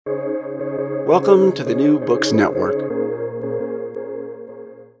Welcome to the New Books Network.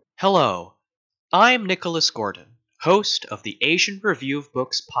 Hello, I'm Nicholas Gordon, host of the Asian Review of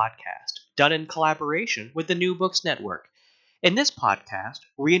Books podcast, done in collaboration with the New Books Network. In this podcast,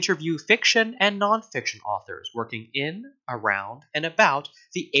 we interview fiction and nonfiction authors working in, around, and about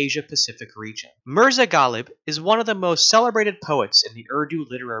the Asia Pacific region. Mirza Ghalib is one of the most celebrated poets in the Urdu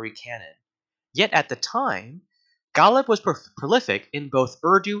literary canon. Yet at the time, Ghalib was prolific in both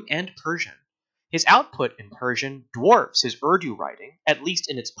Urdu and Persian. His output in Persian dwarfs his Urdu writing, at least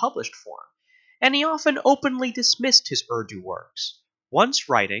in its published form, and he often openly dismissed his Urdu works, once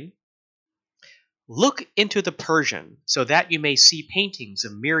writing, "Look into the Persian, so that you may see paintings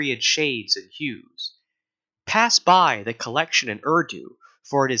of myriad shades and hues. Pass by the collection in Urdu,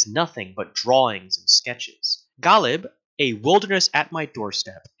 for it is nothing but drawings and sketches." Ghalib, A Wilderness at My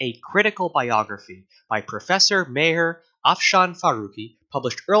Doorstep, a critical biography by Professor Meher Afshan Farooqi,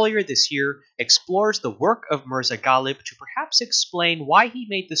 published earlier this year, explores the work of Mirza Ghalib to perhaps explain why he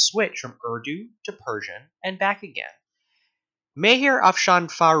made the switch from Urdu to Persian and back again. Meher Afshan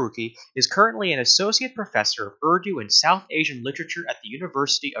Farooqi is currently an associate professor of Urdu and South Asian literature at the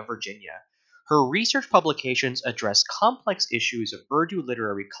University of Virginia. Her research publications address complex issues of Urdu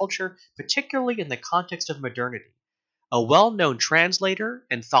literary culture, particularly in the context of modernity. A well-known translator,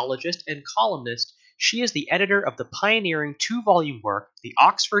 anthologist, and columnist, she is the editor of the pioneering two-volume work, The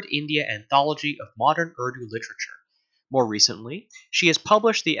Oxford India Anthology of Modern Urdu Literature. More recently, she has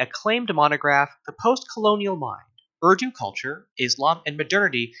published the acclaimed monograph, The Post-Colonial Mind: Urdu Culture, Islam, and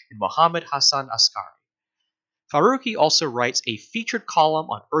Modernity in Muhammad Hassan Askari. Farooqi also writes a featured column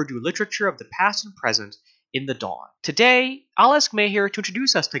on Urdu literature of the past and present in The Dawn. Today, I'll ask Meher to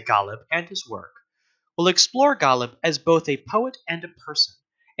introduce us to Ghalib and his work. We'll explore Ghalib as both a poet and a person,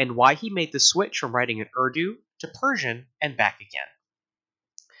 and why he made the switch from writing in Urdu to Persian and back again.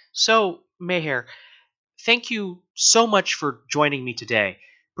 So, Meher, thank you so much for joining me today.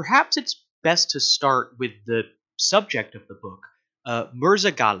 Perhaps it's best to start with the subject of the book,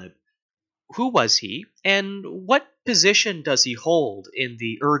 Mirza Ghalib. Who was he, and what position does he hold in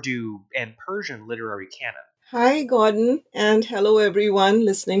the Urdu and Persian literary canon? Hi, Gordon, and hello, everyone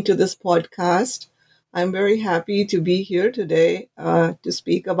listening to this podcast. I'm very happy to be here today to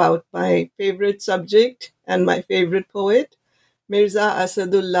speak about my favorite subject and my favorite poet, Mirza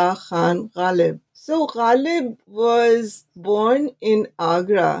Asadullah Khan Ghalib. So, Ghalib was born in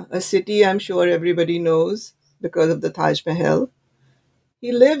Agra, a city I'm sure everybody knows because of the Taj Mahal.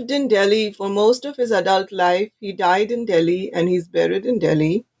 He lived in Delhi for most of his adult life. He died in Delhi and he's buried in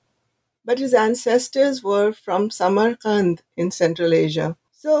Delhi. But his ancestors were from Samarkand in Central Asia.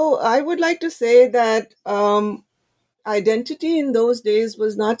 So I would like to say that identity in those days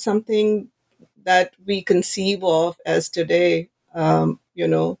was not something that we conceive of as today,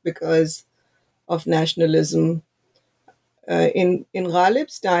 because of nationalism. In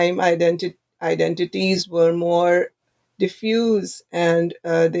Ghalib's time, identities were more diffuse, and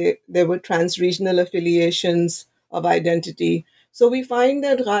there were trans-regional affiliations of identity. So we find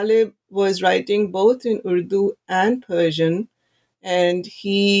that Ghalib was writing both in Urdu and Persian, and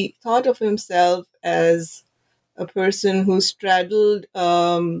he thought of himself as a person who straddled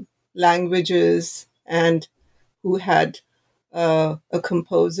languages and who had a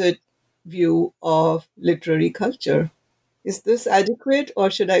composite view of literary culture. Is this adequate, or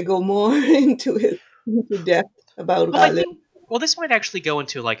should I go more into depth about Well, I Ghalib? think this might actually go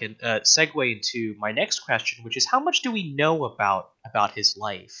into like a segue into my next question, which is how much do we know about his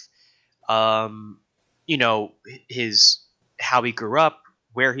life? Um, his how he grew up,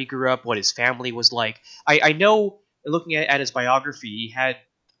 where he grew up, what his family was like. I know looking at his biography,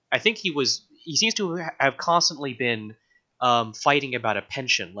 I think he seems to have constantly been fighting about a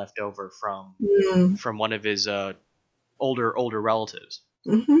pension left over Mm. from one of his older relatives.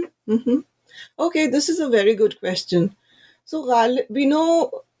 Hmm. Hmm. Okay, this is a very good question. So Ghalib, we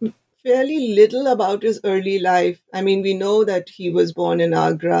know fairly little about his early life. I mean, we know that he was born in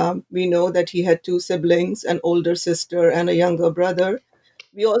Agra. We know that he had two siblings, an older sister and a younger brother.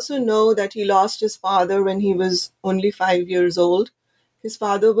 We also know that he lost his father when he was only 5 years old. His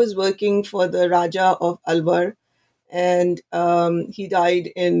father was working for the Raja of Alwar, and he died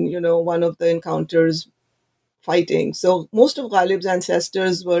in one of the encounters fighting. So most of Ghalib's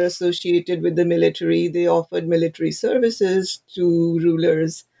ancestors were associated with the military. They offered military services to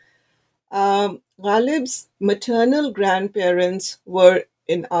rulers. Ghalib's maternal grandparents were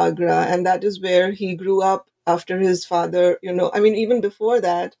in Agra, and that is where he grew up after his father, even before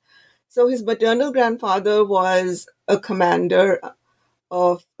that. So his maternal grandfather was a commander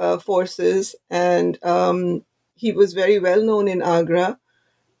of forces, and he was very well known in Agra.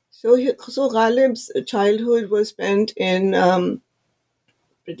 So Ghalib's childhood was spent in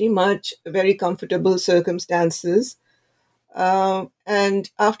pretty much very comfortable circumstances. And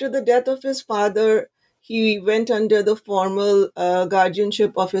after the death of his father, he went under the formal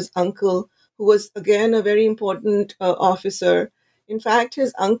guardianship of his uncle, who was again a very important officer. In fact,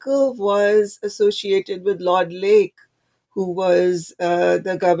 his uncle was associated with Lord Lake, who was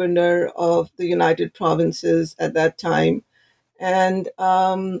the governor of the United Provinces at that time. And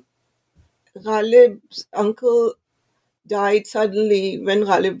Ghalib's uncle died suddenly when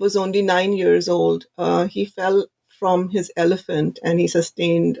Ghalib was only 9 years old. He fell from his elephant and he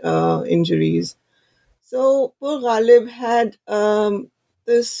sustained injuries. So poor Ghalib had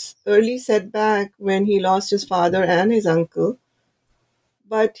this early setback when he lost his father and his uncle.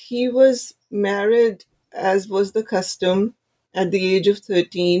 But he was married, as was the custom, at the age of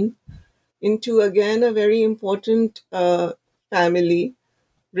 13 into again a very important family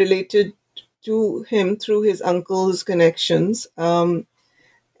related to him through his uncle's connections. And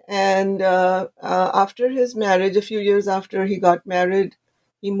after his marriage, a few years after he got married,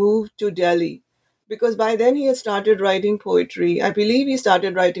 he moved to Delhi because by then he had started writing poetry. I believe he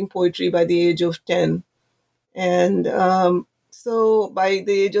started writing poetry by the age of 10. And so by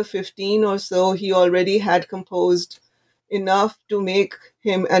the age of 15 or so, he already had composed enough to make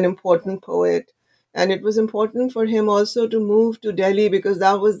him an important poet. And it was important for him also to move to Delhi because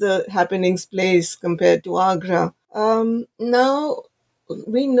that was the happenings place compared to Agra. Now,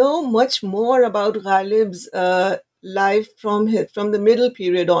 we know much more about Ghalib's life from the middle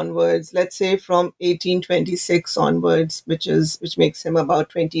period onwards. Let's say from 1826 onwards, which makes him about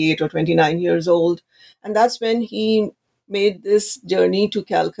 28 or 29 years old, and that's when he made this journey to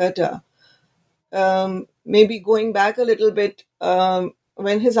Calcutta. Maybe going back a little bit,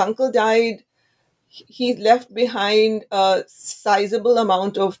 when his uncle died, he left behind a sizable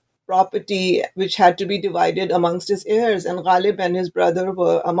amount of property which had to be divided amongst his heirs, and Ghalib and his brother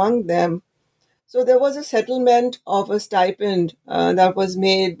were among them. So there was a settlement of a stipend that was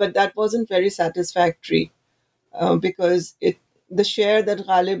made, but that wasn't very satisfactory because the share that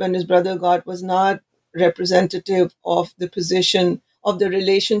Ghalib and his brother got was not representative of the position of the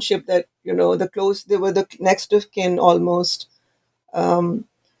relationship that they were the next of kin almost. Um,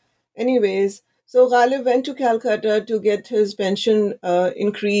 Anyways, so Ghalib went to Calcutta to get his pension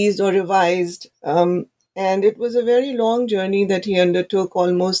increased or revised. And it was a very long journey that he undertook,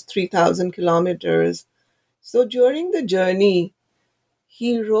 almost 3,000 kilometers. So during the journey,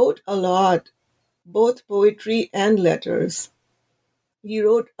 he wrote a lot, both poetry and letters. He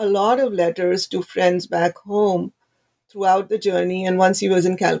wrote a lot of letters to friends back home throughout the journey and once he was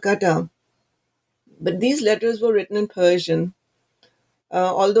in Calcutta. But these letters were written in Persian.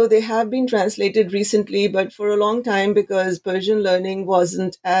 Although they have been translated recently, but for a long time, because Persian learning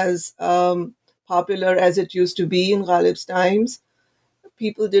wasn't as popular as it used to be in Ghalib's times,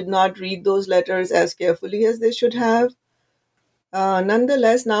 people did not read those letters as carefully as they should have.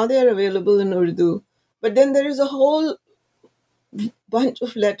 Nonetheless, now they are available in Urdu. But then there is a whole bunch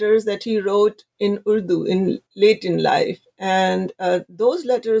of letters that he wrote in Urdu in late in life, and those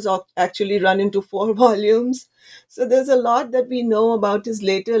letters actually run into 4 volumes. So there's a lot that we know about his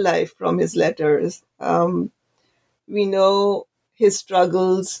later life from his letters. We know his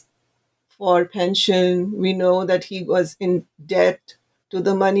struggles for pension. We know that he was in debt to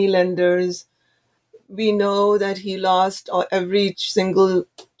the money lenders. We know that he lost every single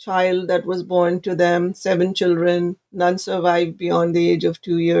child that was born to them, 7 children. None survived beyond the age of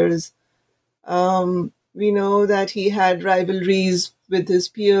 2 years. We know that he had rivalries with his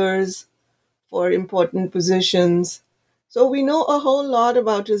peers for important positions. So we know a whole lot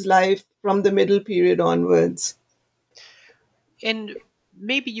about his life from the middle period onwards. And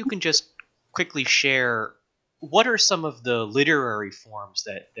maybe you can just quickly share what are some of the literary forms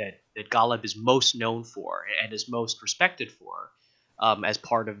that Ghalib is most known for and is most respected for as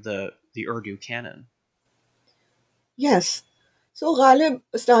part of the Urdu canon. Yes. So Ghalib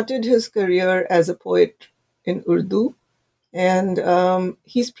started his career as a poet in Urdu, and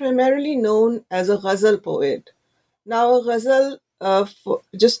he's primarily known as a ghazal poet. Now, a ghazal,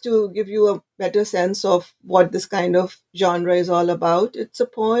 just to give you a better sense of what this kind of genre is all about, it's a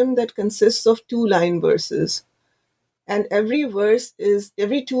poem that consists of 2-line verses. And every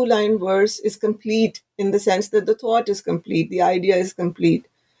 2-line verse is complete in the sense that the thought is complete, the idea is complete.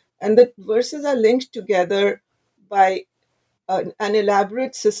 And the verses are linked together by an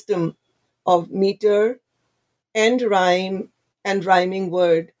elaborate system of meter, end rhyme, and rhyming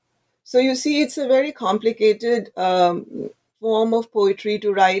word. So you see, it's a very complicated form of poetry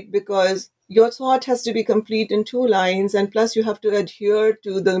to write because your thought has to be complete in 2 lines, and plus you have to adhere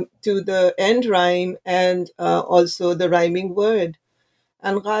to the end rhyme and also the rhyming word.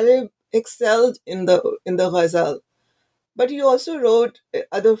 And Ghalib excelled in the ghazal, but he also wrote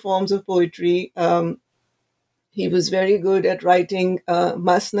other forms of poetry. He was very good at writing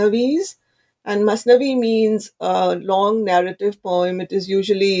masnavis, and masnavi means a long narrative poem. It is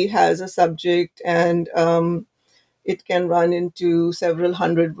usually has a subject, and it can run into several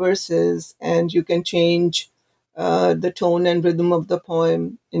hundred verses, and you can change the tone and rhythm of the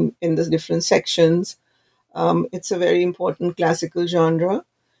poem in the different sections. It's a very important classical genre.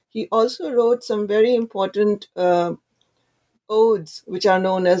 He also wrote some very important odes, which are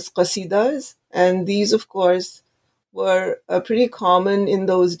known as qasidas, and these, of course, were pretty common in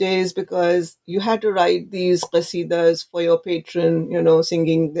those days because you had to write these qasidas for your patron,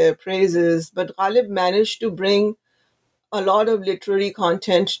 singing their praises. But Ghalib managed to bring a lot of literary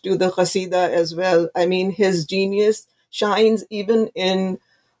content to the qasida as well. I mean, his genius shines even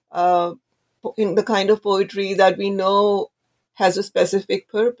uh, in the kind of poetry that we know has a specific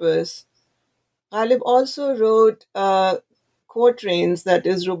purpose. Ghalib also wrote quatrains, that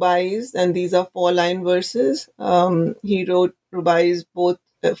is rubais, and these are 4-line verses. He wrote rubais both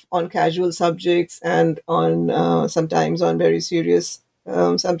on casual subjects and on sometimes on very serious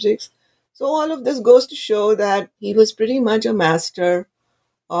subjects. So all of this goes to show that he was pretty much a master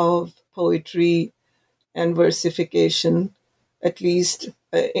of poetry and versification, at least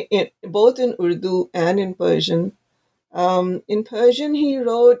both in Urdu and in Persian. In Persian, he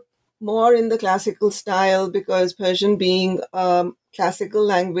wrote more in the classical style because Persian being classical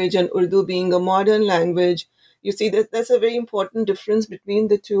language and Urdu being a modern language, you see that that's a very important difference between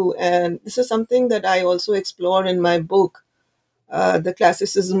the two. And this is something that I also explore in my book, The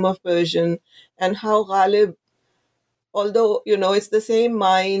Classicism of Persian, and how Ghalib, although it's the same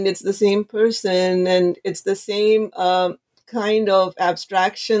mind, it's the same person, and it's the same kind of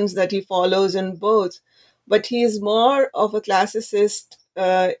abstractions that he follows in both, but he is more of a classicist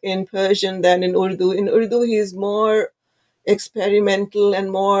in Persian than in Urdu. In Urdu, he is more experimental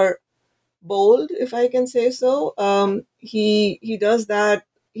and more bold, if I can say so. He does that.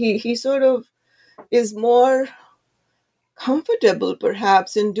 He sort of is more comfortable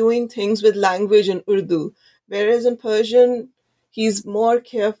perhaps in doing things with language in Urdu, whereas in Persian, he's more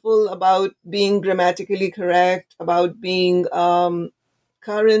careful about being grammatically correct, about being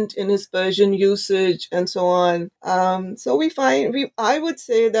current in his Persian usage, and so on. So I would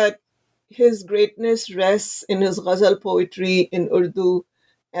say that his greatness rests in his ghazal poetry in Urdu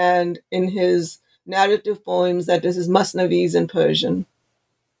and in his narrative poems, that is his masnavis in Persian.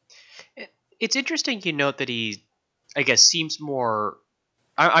 It's interesting you note that he, I guess, seems more.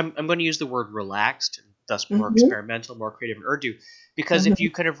 I'm going to use the word relaxed, and thus more Mm-hmm. experimental, more creative in Urdu, because if Mm-hmm.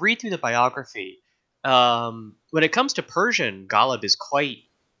 you kind of read through the biography, when it comes to Persian, Ghalib is quite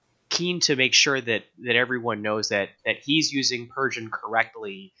keen to make sure that everyone knows that he's using Persian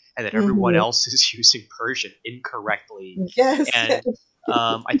correctly and that everyone Mm-hmm. else is using Persian incorrectly. Yes, And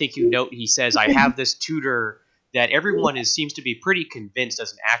I think you note he says, "I have this tutor that everyone seems to be pretty convinced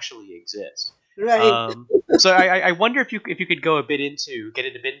doesn't actually exist." right. So I wonder if you could go a bit into get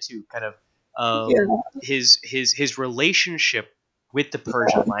into kind of Yeah. his relationship with the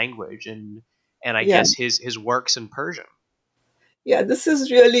Persian language and I Yeah. guess his works in Persian. Yeah, this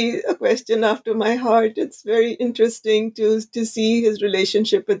is really a question after my heart. It's very interesting to see his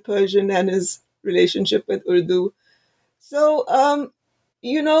relationship with Persian and his relationship with Urdu. So,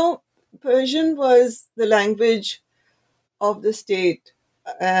 you know, Persian was the language of the state,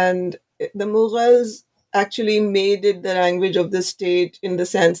 and the Mughals actually made it the language of the state in the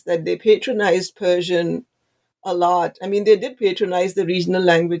sense that they patronized Persian a lot. I mean, they did patronize the regional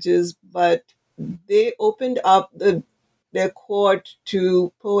languages, but they opened up their court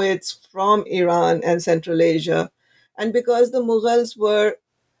to poets from Iran and Central Asia. And because the Mughals were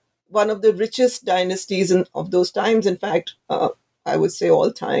one of the richest dynasties of those times, in fact, I would say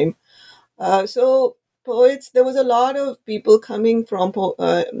all time. So poets, there was a lot of people coming from,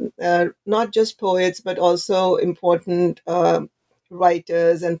 not just poets, but also important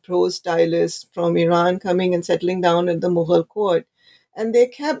writers and prose stylists from Iran coming and settling down at the Mughal court. And they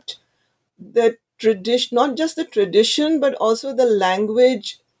kept the tradition, not just the tradition, but also the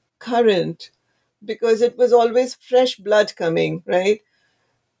language current, because it was always fresh blood coming, right?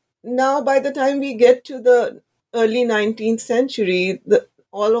 Now, by the time we get to the early 19th century,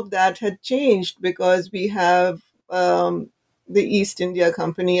 all of that had changed because we have the East India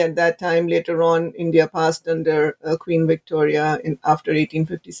Company at that time. Later on, India passed under Queen Victoria after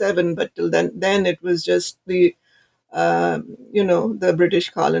 1857, but till then it was just the the British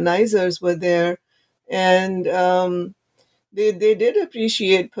colonizers were there. And they did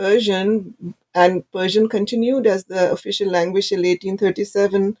appreciate Persian, and Persian continued as the official language till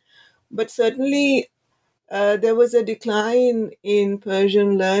 1837. But certainly there was a decline in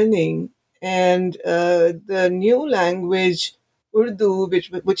Persian learning, and the new language, Urdu,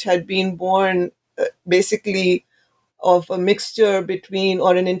 which had been born basically of a mixture between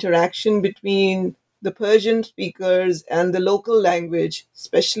or an interaction between the Persian speakers and the local language,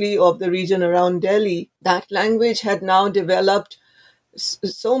 especially of the region around Delhi. That language had now developed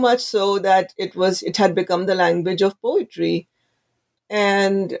so much so that it had become the language of poetry,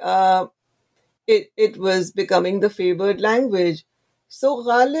 and it was becoming the favored language. So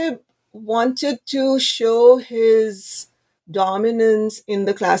Ghalib wanted to show his dominance in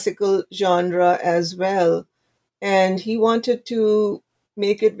the classical genre as well, and he wanted to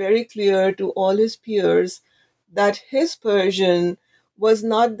make it very clear to all his peers that his Persian was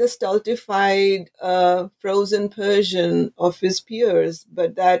not the stultified, frozen Persian of his peers,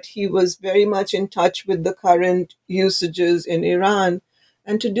 but that he was very much in touch with the current usages in Iran.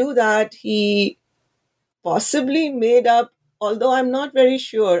 And to do that, he possibly made up, although I'm not very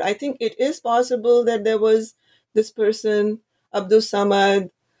sure. I think it is possible that there was this person, Abdul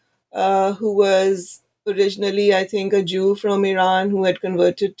Samad, who was originally, I think, a Jew from Iran who had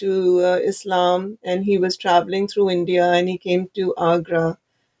converted to Islam, and he was traveling through India and he came to Agra,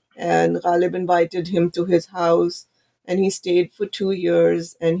 and Ghalib invited him to his house, and he stayed for 2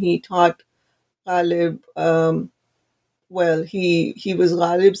 years and he taught Ghalib. He was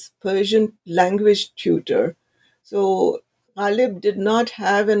Ghalib's Persian language tutor. So Ghalib did not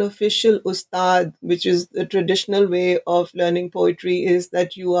have an official ustad, which is the traditional way of learning poetry, is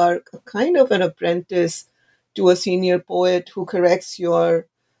that you are kind of an apprentice to a senior poet who corrects your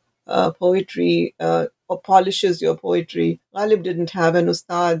poetry or polishes your poetry. Ghalib didn't have an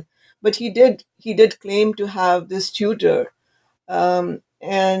ustad, but he did claim to have this tutor,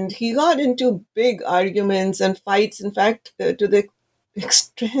 and he got into big arguments and fights, in fact, to the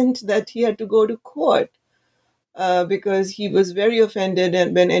extent that he had to go to court because he was very offended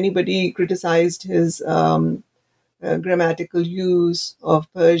and when anybody criticized his grammatical use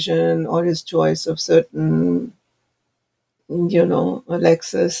of Persian or his choice of certain,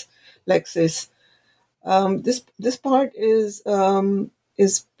 lexis. This part is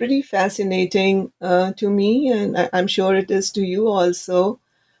pretty fascinating to me, and I'm sure it is to you also.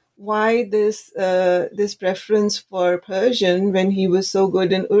 Why this preference for Persian when he was so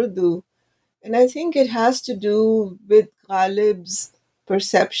good in Urdu? And I think it has to do with Ghalib's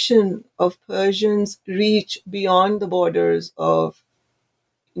perception of Persian's reach beyond the borders of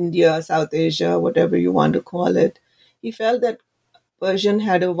India, South Asia, whatever you want to call it. He felt that Persian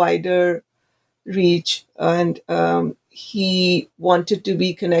had a wider reach, and he wanted to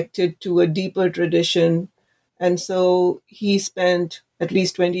be connected to a deeper tradition. And so he spent at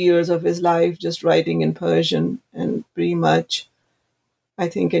least 20 years of his life just writing in Persian and pretty much, I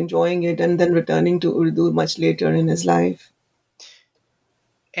think, enjoying it and then returning to Urdu much later in his life.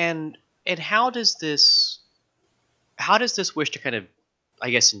 And how does this wish to kind of, I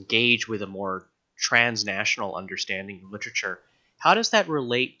guess, engage with a more transnational understanding of literature, how does that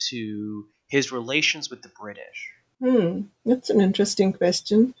relate to his relations with the British? That's an interesting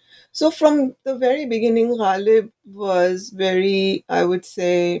question. So from the very beginning, Ghalib was very, I would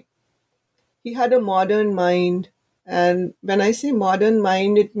say, he had a modern mind. And when I say modern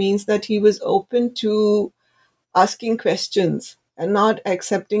mind, it means that he was open to asking questions and not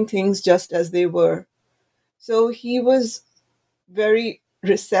accepting things just as they were. So he was very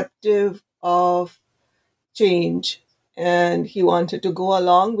receptive of change and he wanted to go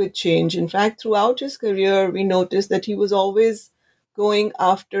along with change. In fact, throughout his career, we noticed that he was always going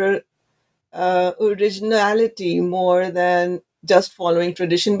after originality more than just following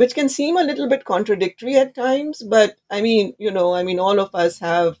tradition, which can seem a little bit contradictory at times. But all of us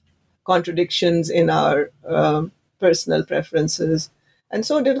have contradictions in our personal preferences, and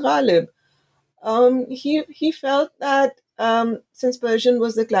so did Ghalib. He felt that since Persian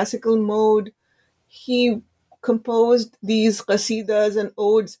was the classical mode, he composed these qasidas and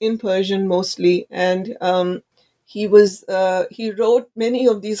odes in Persian mostly, and he wrote many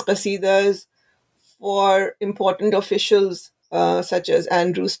of these qasidas for important officials such as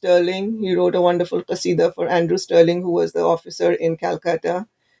Andrew Stirling. He wrote a wonderful qasida for Andrew Stirling, who was the officer in Calcutta.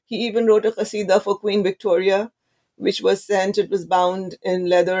 He even wrote a qasida for Queen Victoria, which was sent. It was bound in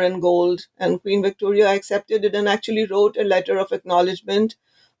leather and gold, and Queen Victoria accepted it and actually wrote a letter of acknowledgement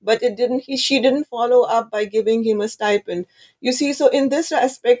but she didn't follow up by giving him a stipend. You see, so in this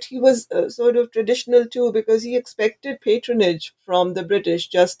aspect, he was sort of traditional too, because he expected patronage from the British,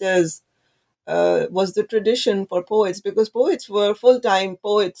 just as was the tradition for poets, because poets were full-time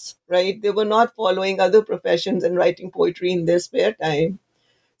poets, right? They were not following other professions and writing poetry in their spare time.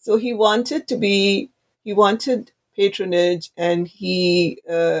 So he wanted patronage, and he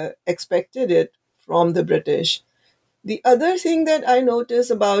expected it from the British. The other thing that I notice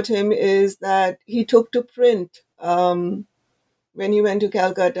about him is that he took to print when he went to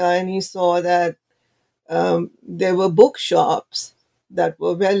Calcutta, and he saw that there were bookshops that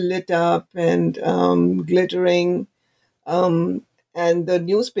were well lit up and glittering, um, and the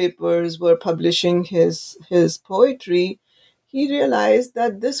newspapers were publishing his poetry. He realized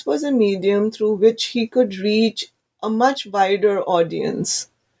that this was a medium through which he could reach a much wider audience.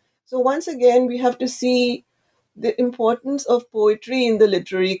 So once again, we have to see the importance of poetry in the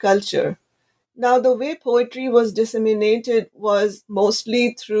literary culture. Now, the way poetry was disseminated was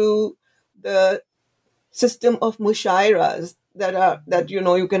mostly through the system of mushairas, that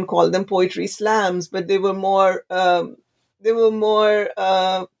you can call them poetry slams, but they were more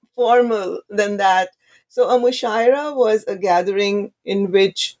formal than that. So a mushaira was a gathering in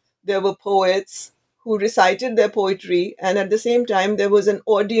which there were poets who recited their poetry, and at the same time there was an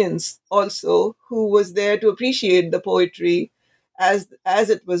audience also who was there to appreciate the poetry as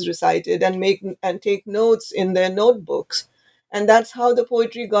it was recited, and make and take notes in their notebooks. And that's how the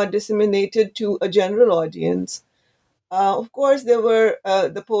poetry got disseminated to a general audience. Of course, there were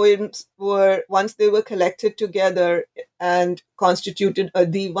the poems were once they were collected together and constituted a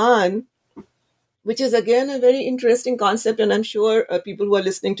divan, which is again a very interesting concept. And I'm sure people who are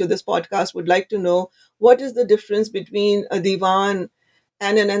listening to this podcast would like to know what is the difference between a divan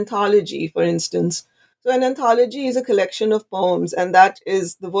and an anthology, for instance. So, an anthology is a collection of poems, and that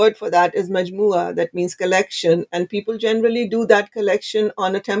is the word for that is majmua, that means collection. And people generally do that collection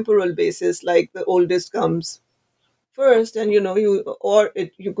on a temporal basis, like the oldest comes first, and you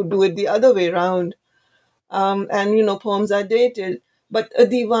could do it the other way around. And poems are dated. But a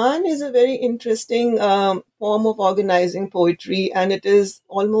divan is a very interesting form of organizing poetry, and it is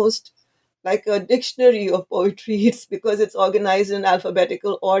almost like a dictionary of poetry. It's because it's organized in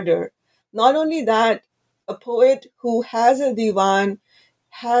alphabetical order. Not only that, a poet who has a divan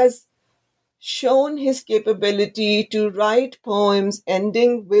has shown his capability to write poems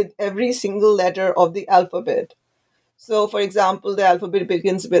ending with every single letter of the alphabet. So, for example, the alphabet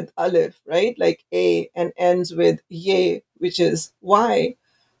begins with Aleph, right? Like A, and ends with Ye, which is Y.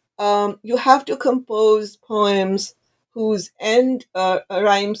 You have to compose poems whose end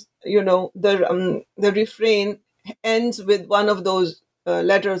rhymes, the refrain ends with one of those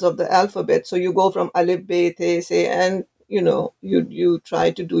letters of the alphabet. So you go from Aleph, Be, Te, Se, and, you try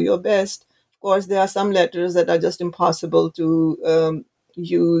to do your best. Of course, there are some letters that are just impossible to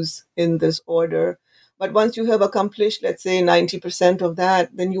use in this order. But once you have accomplished, let's say, 90% of that,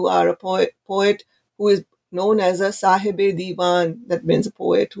 then you are a poet who is known as a Sahibe Diwan. That means a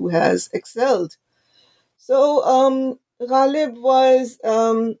poet who has excelled. So Ghalib was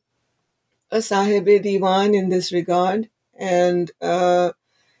a Sahibe Diwan in this regard, and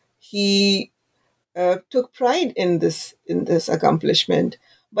he took pride in this accomplishment.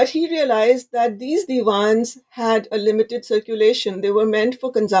 But he realized that these divans had a limited circulation. They were meant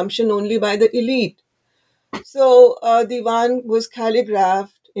for consumption only by the elite. So Divan was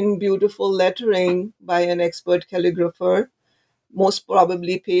calligraphed in beautiful lettering by an expert calligrapher, most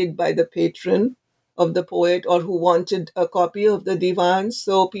probably paid by the patron of the poet, or who wanted a copy of the Divan.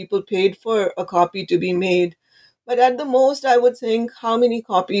 So people paid for a copy to be made. But at the most, I would think, how many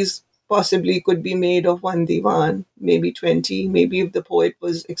copies possibly could be made of one Divan? Maybe 20, maybe if the poet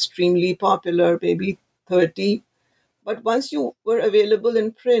was extremely popular, maybe 30. But once you were available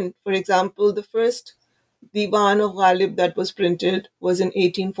in print, for example, the first Divan of Ghalib that was printed was in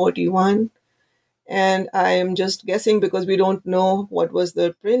 1841. And I am just guessing, because we don't know what was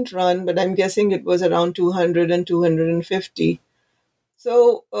the print run, but I'm guessing it was around 200 and 250.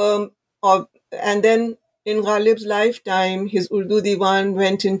 So, and then in Ghalib's lifetime, his Urdu Divan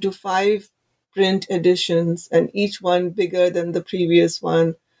went into 5 print editions, and each one bigger than the previous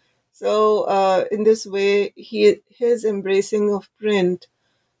one. So, in this way, his embracing of print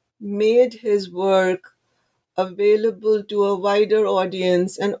made his work available to a wider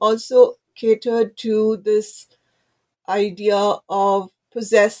audience, and also catered to this idea of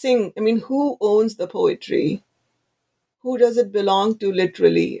possessing. I mean, who owns the poetry? Who does it belong to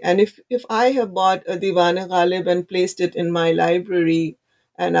literally? And if I have bought a Divan-e Ghalib and placed it in my library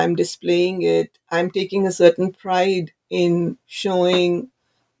and I'm displaying it, I'm taking a certain pride in showing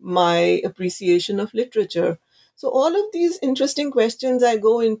my appreciation of literature. So, all of these interesting questions I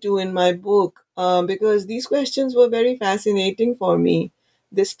go into in my book because these questions were very fascinating for me.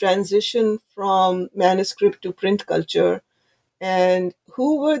 This transition from manuscript to print culture, and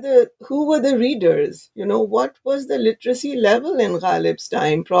who were the readers? What was the literacy level in Ghalib's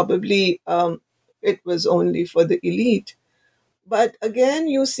time? Probably it was only for the elite. But again,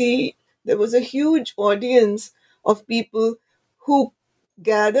 you see, there was a huge audience of people who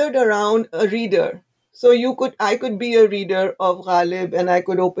gathered around a reader. So I could be a reader of Ghalib, and I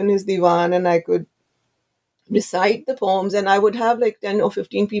could open his divan and I could recite the poems, and I would have like 10 or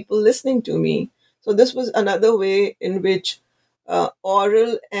 15 people listening to me. So this was another way in which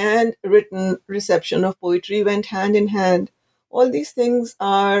oral and written reception of poetry went hand in hand. All these things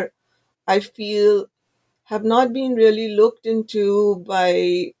are, I feel, have not been really looked into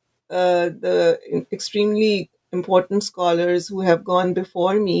by the extremely important scholars who have gone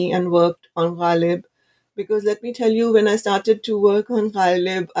before me and worked on Ghalib. Because let me tell you, when I started to work on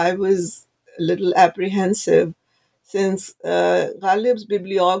Ghalib, I was a little apprehensive since Ghalib's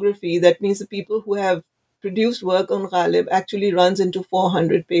bibliography, that means the people who have produced work on Ghalib, actually runs into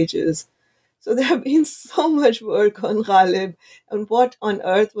 400 pages. So there have been so much work on Ghalib, and what on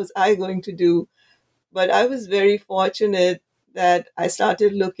earth was I going to do? But I was very fortunate that I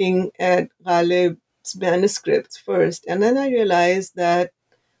started looking at Ghalib's manuscripts first. And then I realized that,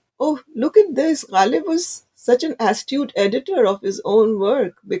 oh, look at this. Ghalib was such an astute editor of his own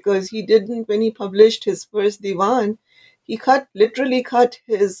work, because he didn't, when he published his first divan, he literally cut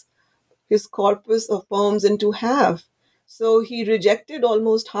his corpus of poems into half. So he rejected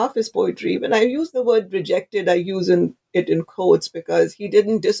almost half his poetry. When I use the word rejected, I use it in quotes, because he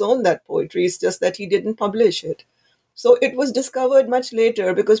didn't disown that poetry. It's just that he didn't publish it. So it was discovered much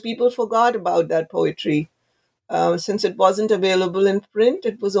later because people forgot about that poetry. Since it wasn't available in print,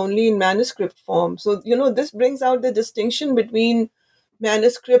 it was only in manuscript form. So, this brings out the distinction between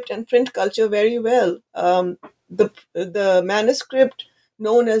manuscript and print culture very well. The manuscript,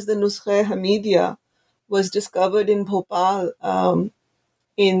 known as the Nuskha Hamidia, was discovered in Bhopal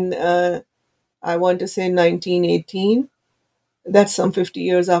in, I want to say, 1918. That's some 50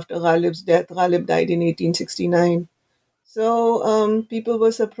 years after Ghalib's death. Ghalib died in 1869. So people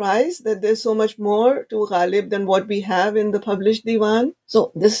were surprised that there's so much more to Ghalib than what we have in the published Divan.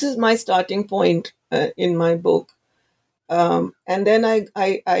 So this is my starting point in my book. And then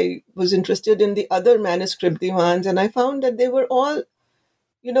I was interested in the other manuscript Divans, and I found that they were all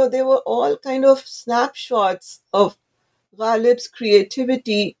kind of snapshots of Ghalib's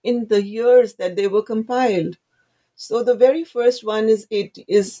creativity in the years that they were compiled. So the very first one is in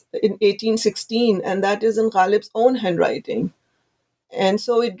 1816, and that is in Ghalib's own handwriting. And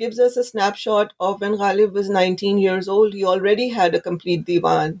so it gives us a snapshot of when Ghalib was 19 years old. He already had a complete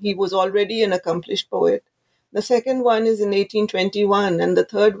divan. He was already an accomplished poet. The second one is in 1821, and the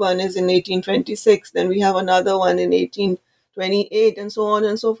third one is in 1826. Then we have another one in 1828, and so on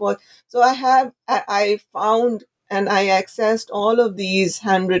and so forth. So I found and I accessed all of these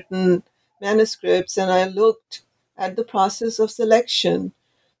handwritten manuscripts, and I looked at the process of selection.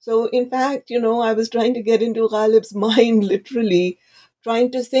 So, in fact, I was trying to get into Ghalib's mind, literally trying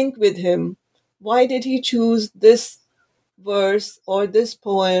to think with him. Why did he choose this verse or this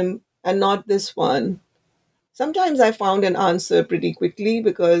poem and not this one? Sometimes I found an answer pretty quickly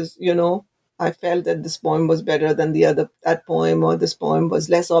because, I felt that this poem was better than that poem, or this poem was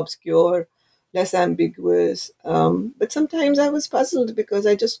less obscure, less ambiguous. But sometimes I was puzzled because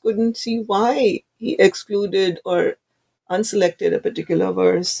I just couldn't see why he excluded or unselected a particular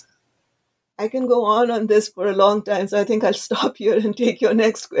verse. I can go on this for a long time, so I think I'll stop here and take your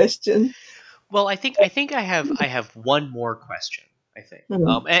next question. Well, I think I have one more question. I think,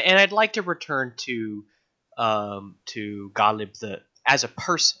 Hmm. and I'd like to return to Ghalib as a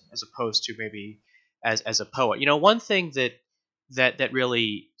person, as opposed to maybe as a poet. One thing that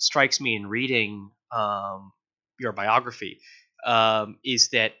really strikes me in reading your biography is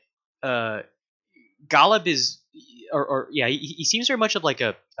that uh, Golub is, or yeah, he seems very much of like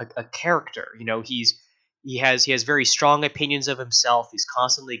a character. He has very strong opinions of himself. He's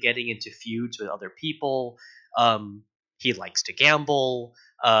constantly getting into feuds with other people. Um, he likes to gamble.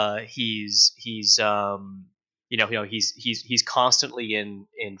 He's constantly in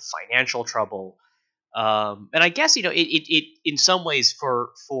financial trouble. And I guess it in some ways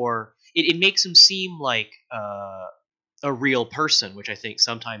for it makes him seem like a real person, which I think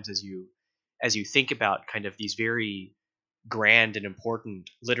sometimes as you think about kind of these very grand and important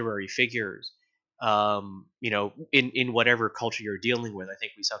literary figures, in whatever culture you're dealing with, I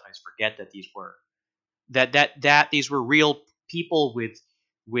think we sometimes forget that these were real people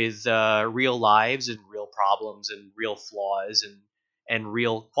with real lives and real problems and real flaws and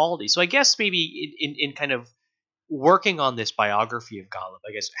real qualities. So I guess maybe in kind of working on this biography of Golub,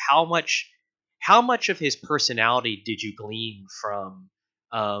 I guess how much of his personality did you glean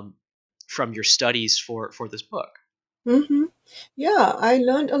um, from your studies for this book? Hmm. Yeah, I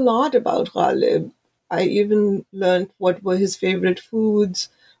learned a lot about Ghalib. I even learned what were his favorite foods,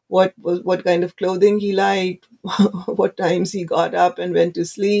 what kind of clothing he liked, what times he got up and went to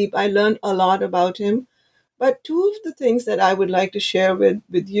sleep. I learned a lot about him. But two of the things that I would like to share with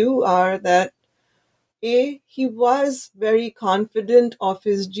you are that A, he was very confident of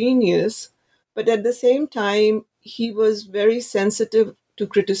his genius, but at the same time, he was very sensitive to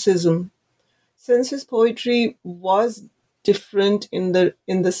criticism. Since his poetry was different in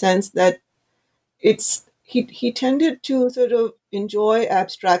the sense that he tended to sort of enjoy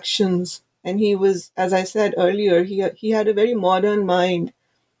abstractions, and he was, as I said earlier, he had a very modern mind,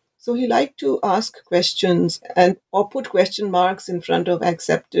 so he liked to ask questions and or put question marks in front of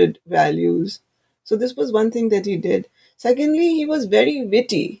accepted values. So this was one thing that he did. Secondly, he was very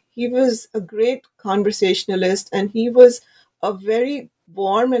witty. He was a great conversationalist, and he was a very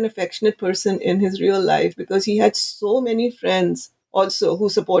warm and affectionate person in his real life because he had so many friends also who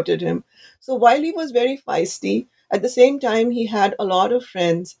supported him. So while he was very feisty, at the same time he had a lot of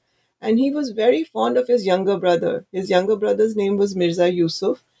friends, and he was very fond of his younger brother. His younger brother's name was Mirza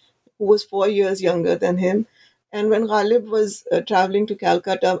Yusuf, who was 4 years younger than him. And when Ghalib was traveling to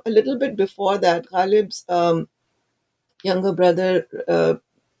Calcutta, a little bit before that, Ghalib's younger brother,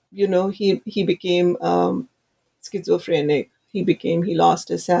 he became schizophrenic. He lost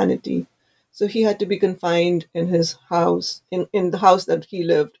his sanity. So he had to be confined in his house, in the house that he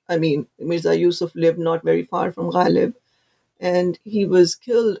lived. I mean, Mirza Yusuf lived not very far from Ghalib, and he was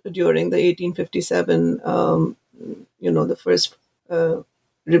killed during the 1857, the first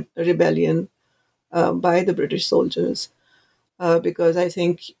rebellion by the British soldiers, because I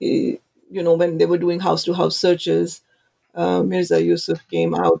think, when they were doing house to house searches, Mirza Yusuf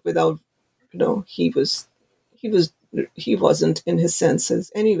came out without, he was, he wasn't in his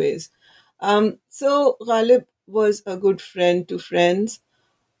senses. Anyways, so Ghalib was a good friend to friends,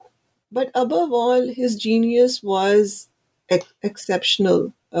 but above all, his genius was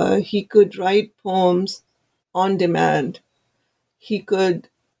exceptional. He could write poems on demand. He could,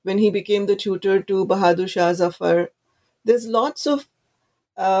 when he became the tutor to Bahadur Shah Zafar, there's lots of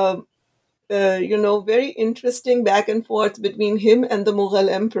uh, very interesting back and forth between him and the Mughal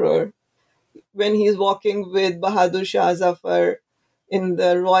emperor when he's walking with Bahadur Shah Zafar in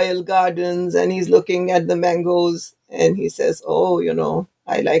the royal gardens and he's looking at the mangoes and he says, "Oh,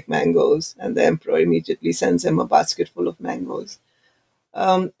 I like mangoes," and the emperor immediately sends him a basket full of mangoes.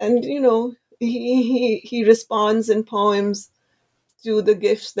 And he responds in poems to the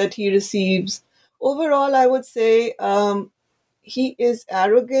gifts that he receives. Overall, I would say he is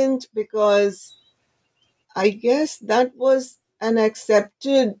arrogant because I guess that was an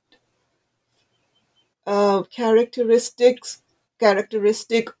accepted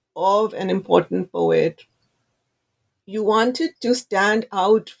characteristic of an important poet. You wanted to stand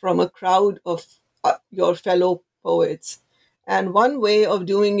out from a crowd of your fellow poets. And one way of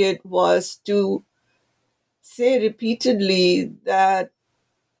doing it was to say repeatedly that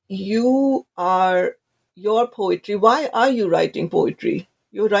you are your poetry. Why are you writing poetry?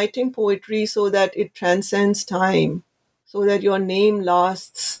 You're writing poetry so that it transcends time, so that your name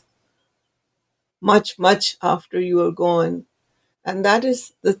lasts much, much after you are gone. And that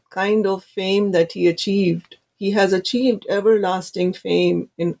is the kind of fame that he achieved. He has achieved everlasting fame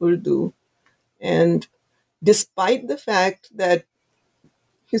in Urdu. And despite the fact that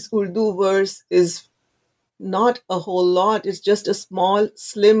his Urdu verse is not a whole lot, it's just a small,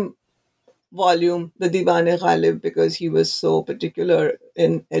 slim volume, the Diwan-e Ghalib, because he was so particular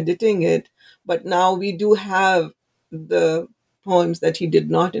in editing it. But now we do have the poems that he did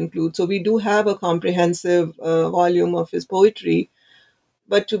not include. So we do have a comprehensive volume of his poetry.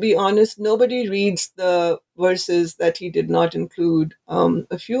 But to be honest, nobody reads the verses that he did not include.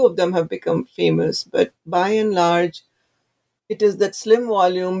 A few of them have become famous, but by and large, it is that slim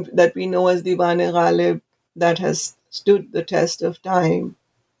volume that we know as Diwan-e Ghalib that has stood the test of time.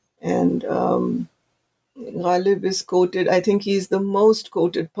 And Ghalib is quoted, I think he's the most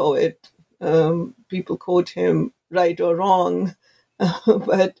quoted poet. People quote him right or wrong,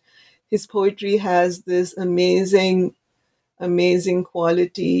 but his poetry has this amazing, amazing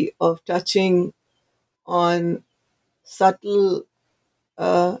quality of touching on subtle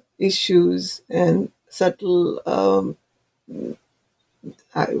issues and subtle,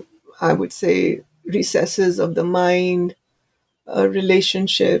 I, I would say, recesses of the mind,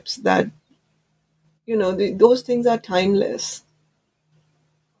 relationships that, those things are timeless.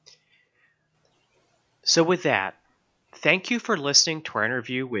 So, with that, thank you for listening to our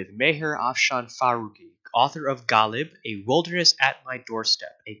interview with Meher Afshan Faruqi, author of Ghalib, A Wilderness at My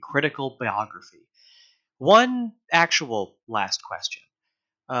Doorstep, a critical biography. One actual last question.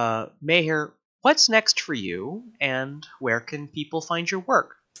 Meher, what's next for you, and where can people find your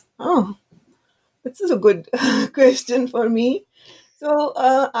work? Oh, this is a good question for me. So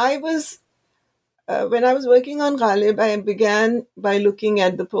when I was working on Ghalib, I began by looking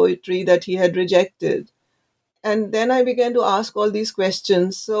at the poetry that he had rejected. And then I began to ask all these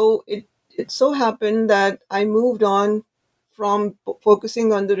questions. So it so happened that I moved on from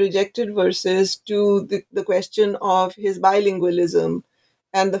focusing on the rejected verses to the question of his bilingualism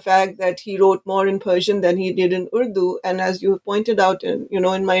and the fact that he wrote more in Persian than he did in Urdu. And as you pointed out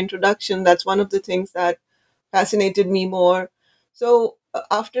in my introduction, that's one of the things that fascinated me more. So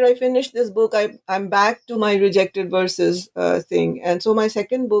after I finished this book, I'm back to my rejected verses thing. And so my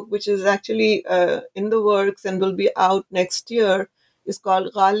second book, which is actually in the works and will be out next year, is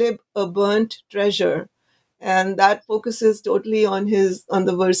called Ghalib, A Burnt Treasure. And that focuses totally on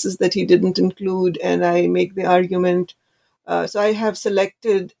the verses that he didn't include. And I make the argument. So I have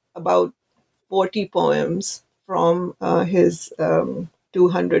selected about 40 poems from his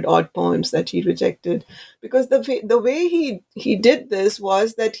 200 odd poems that he rejected, because the way he did this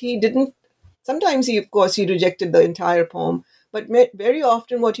was that he didn't. Sometimes he, of course, he rejected the entire poem, but very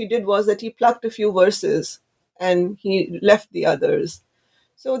often what he did was that he plucked a few verses and he left the others.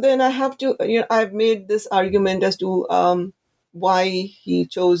 So then I have to, I've made this argument as to why he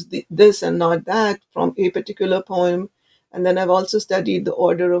chose this and not that from a particular poem. And then I've also studied the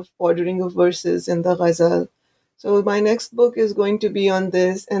ordering of verses in the Ghazal. So my next book is going to be on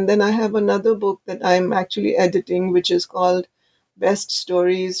this. And then I have another book that I'm actually editing, which is called Best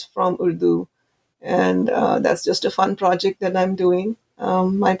Stories from Urdu. And that's just a fun project that I'm doing.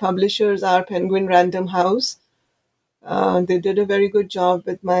 My publishers are Penguin Random House. They did a very good job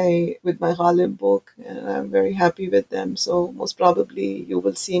with my Ghalib book, and I'm very happy with them. So most probably you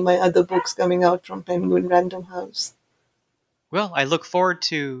will see my other books coming out from Penguin Random House. Well, I look forward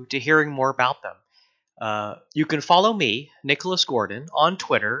to hearing more about them. You can follow me, Nicholas Gordon, on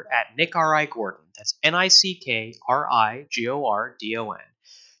Twitter at NickRIGordon. That's NickRigordon.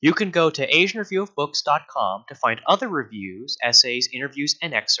 You can go to AsianReviewOfBooks.com to find other reviews, essays, interviews,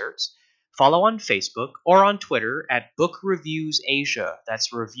 and excerpts. Follow on Facebook or on Twitter at Book Reviews Asia.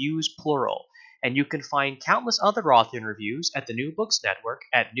 That's reviews plural. And you can find countless other author interviews at the New Books Network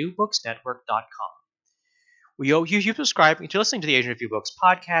at newbooksnetwork.com. You subscribing to listening to the Asian Review Books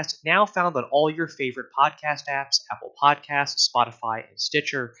podcast, now found on all your favorite podcast apps, Apple Podcasts, Spotify, and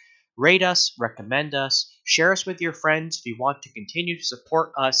Stitcher. Rate us, recommend us, share us with your friends if you want to continue to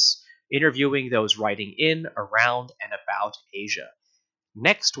support us interviewing those writing in, around, and about Asia.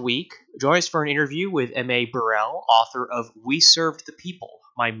 Next week, join us for an interview with M.A. Burrell, author of We Served the People,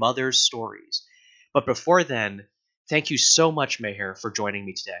 My Mother's Stories. But before then, thank you so much, Meher, for joining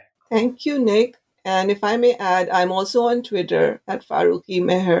me today. Thank you, Nick. And if I may add, I'm also on Twitter at Faruqi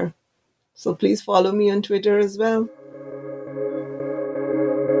Meher. So please follow me on Twitter as well.